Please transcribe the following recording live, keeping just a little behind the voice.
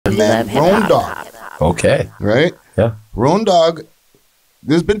The man Rone Dog. Okay. Right? Yeah. Rone Dog,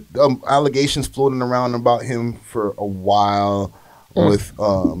 there's been allegations floating around about him for a while with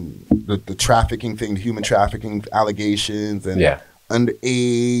the trafficking thing, the human trafficking allegations and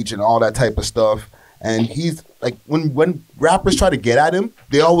underage and all that type of stuff. And he's like, when rappers try to get at him,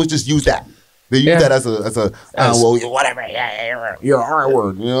 they always just use that. They use that as a well, whatever, you're R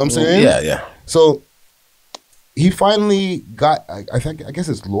word. You know what I'm saying? Yeah, yeah. So he finally got, I guess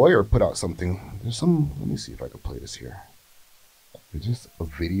his lawyer put out something. There's some, let me see if I can play this here. Is this a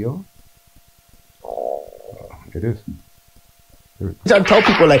video? It is. I tell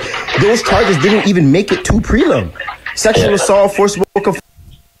people, like, those charges didn't even make it to prelim. Sexual assault, forcible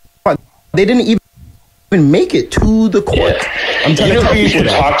confinement, they didn't even make it to the court. I'm telling you know who you should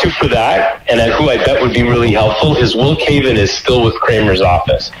talk to for that, and who I bet would be really helpful, is Will Caven is still with Kramer's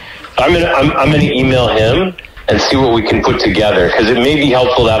office. I'm gonna email him and see what we can put together, because it may be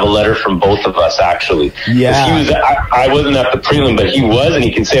helpful to have a letter from both of us, actually. Yeah. He was, I wasn't at the prelim, but he was, and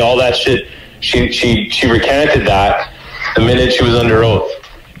he can say all that shit. She recanted that the minute she was under oath.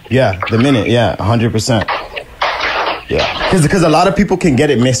 Yeah, the minute, 100%. Yeah, because a lot of people can get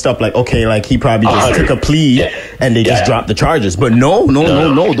it mixed up, like, okay, like he probably just took a plea and they just dropped the charges. But no,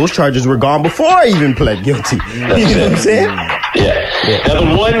 those charges were gone before I even pled guilty. You know what I'm saying? Yeah. Now,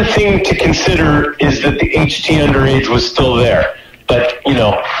 the one thing to consider is that the HT underage was still there. But, you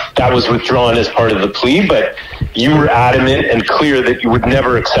know, that was withdrawn as part of the plea. But you were adamant and clear that you would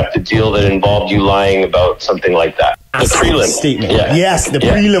never accept a deal that involved you lying about something like that. The prelim statement. Yeah. Yes, the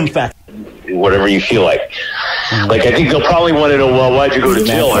prelim fact. Whatever you feel like. Like, I think they'll probably want to know, well, why'd you go to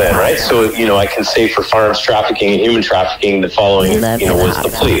jail then, right? So, you know, I can say for firearms trafficking and human trafficking, the following, you know, was the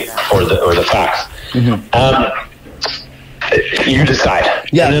plea or the facts. You decide.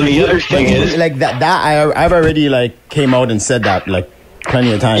 Yeah. And then the other thing is, like that I've already like came out and said that like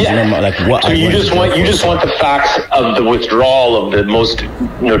plenty of times. Yeah. You know, like what? So you just want the facts of the withdrawal of the most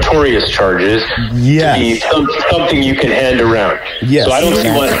notorious charges to be something you can hand around. Yes. So I don't see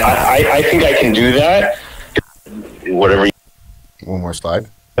what I think I can do that. Whatever. One more slide.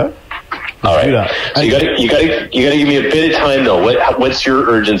 Yeah. All right. So you gotta give me a bit of time though. What's your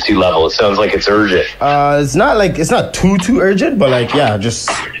urgency level? It sounds like it's urgent. It's not too urgent, but like just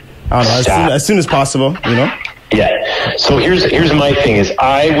I don't know, as soon as possible. You know. Yeah. So here's my thing is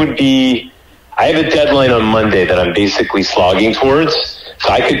I have a deadline on Monday that I'm basically slogging towards. So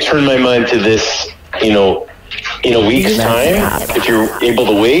I could turn my mind to this, you know, in a week's time, if you're able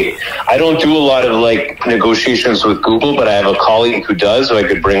to wait. I don't do a lot of like negotiations with Google, but I have a colleague who does, who I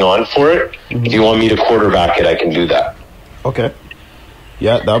could bring on for it. If you want me to quarterback it, I can do that. Okay.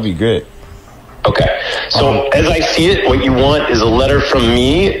 Yeah, that'll be great. Okay. So as I see it, what you want is a letter from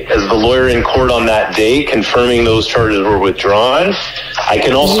me as the lawyer in court on that day confirming those charges were whadrawn. I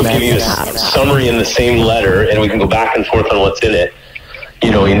can also give you a summary in the same letter, and we can go back and forth on what's in it,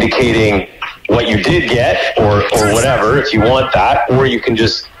 you know, indicating what you did get or whatever, if you want that, or you can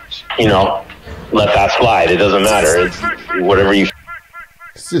just, you know, let that slide. It doesn't matter. It's whatever you.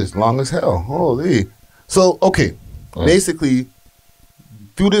 This is long as hell. Holy. So, okay. Basically,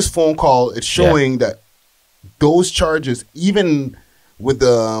 through this phone call, it's showing that those charges, even with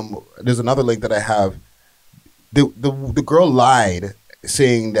there's another link that I have, the girl lied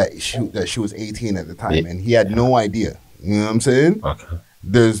saying that she was 18 at the time, and he had no idea. You know what I'm saying? Okay.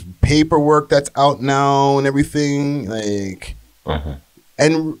 There's paperwork that's out now and everything, like,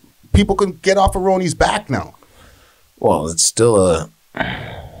 and people can get off of Roney's back now. Well, it's still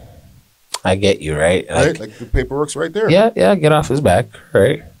I get you, right? Like the paperwork's right there. Yeah, get off his back,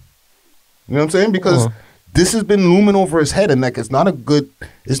 right? You know what I'm saying? Because this has been looming over his head, and like it's not a good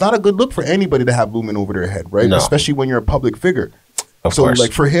look for anybody to have looming over their head, right? No. Especially when you're a public figure. Of course.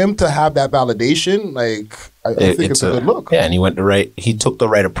 Like for him to have that validation, like I think it's a good look. Yeah, and he took the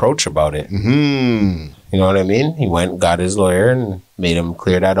right approach about it. You know what I mean? He went and got his lawyer and made him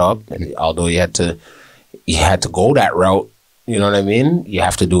clear that up. And although he had to go that route, you know what I mean? You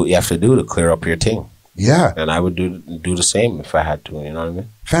have to do what you have to do to clear up your thing. Yeah. And I would do the same if I had to, you know what I mean?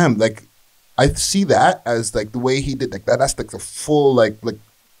 Fam, like I see that as like the way he did like that. That's like the full like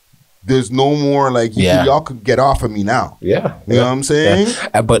there's no more like y'all could get off of me now. Yeah. You know what I'm saying?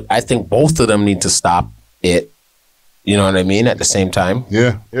 Yeah. But I think both of them need to stop it. You know what I mean? At the same time.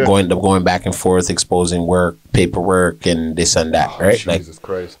 Yeah. Going back and forth, exposing work, paperwork, and this and that, right? Jesus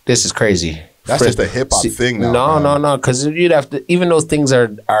Christ. This is crazy. That's just a hip hop thing now. No. Because you'd have to, even though things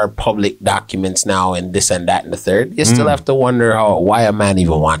are public documents now and this and that and the third, you still have to wonder why a man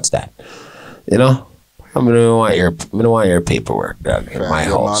even wants that. You know? I'm gonna want your paperwork, dog, in my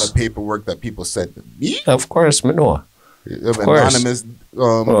house. The amount of paperwork that people said to me. Of course, me know. anonymous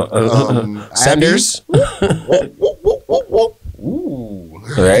Sanders. Ooh.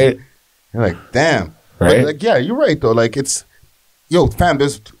 Right? You're like, damn. Right? But, like, yeah, you're right though. Like it's, yo, fam,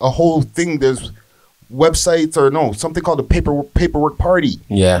 there's a whole thing. There's websites or no, something called the paperwork party.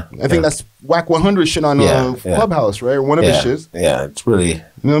 Yeah. I think that's Whack 100 shit on Clubhouse, right? Or one of his shits. Yeah, it's really. You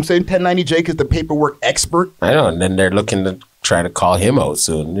know what I'm saying? 1090 Jake is the paperwork expert. I know, and then they're looking to try to call him out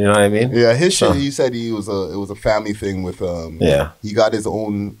soon. You know what I mean? Yeah, his shit. He said it was a family thing with he got his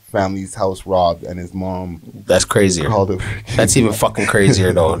own family's house robbed, and his mom. That's crazier. Called him. That's even fucking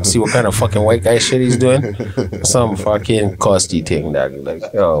crazier though. See what kind of fucking white guy shit he's doing? Some fucking costy thing that like,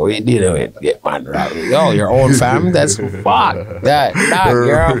 yo, what you dealing with? Get man robbed. Yo, your own fam? That's fuck.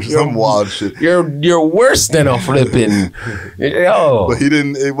 You're some wild shit. You're worse than a flipping. Yo. But he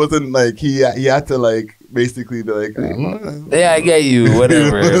didn't. It wasn't like he had to like. Basically, be like, yeah, I get you,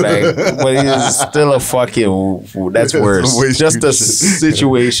 whatever. Like, but he's still a fucking. That's worse. Just the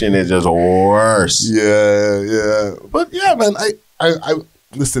situation is just worse. Yeah. But yeah, man, I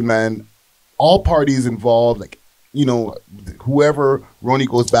listen, man. All parties involved, like whoever RONEY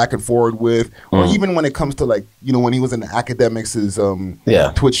goes back and forward with, or even when it comes to like when he was in the academics, his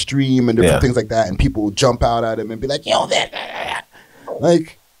Twitch stream and different things like that, and people would jump out at him and be like, yo, that,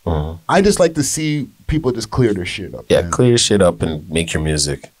 like. I just like to see people just clear their shit up. Yeah, man. Clear your shit up and make your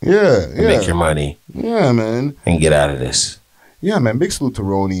music. Yeah. Make your money. Yeah, man. And get out of this. Yeah, man. Big salute to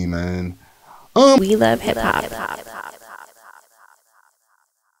RONEY, man. We love hip hop.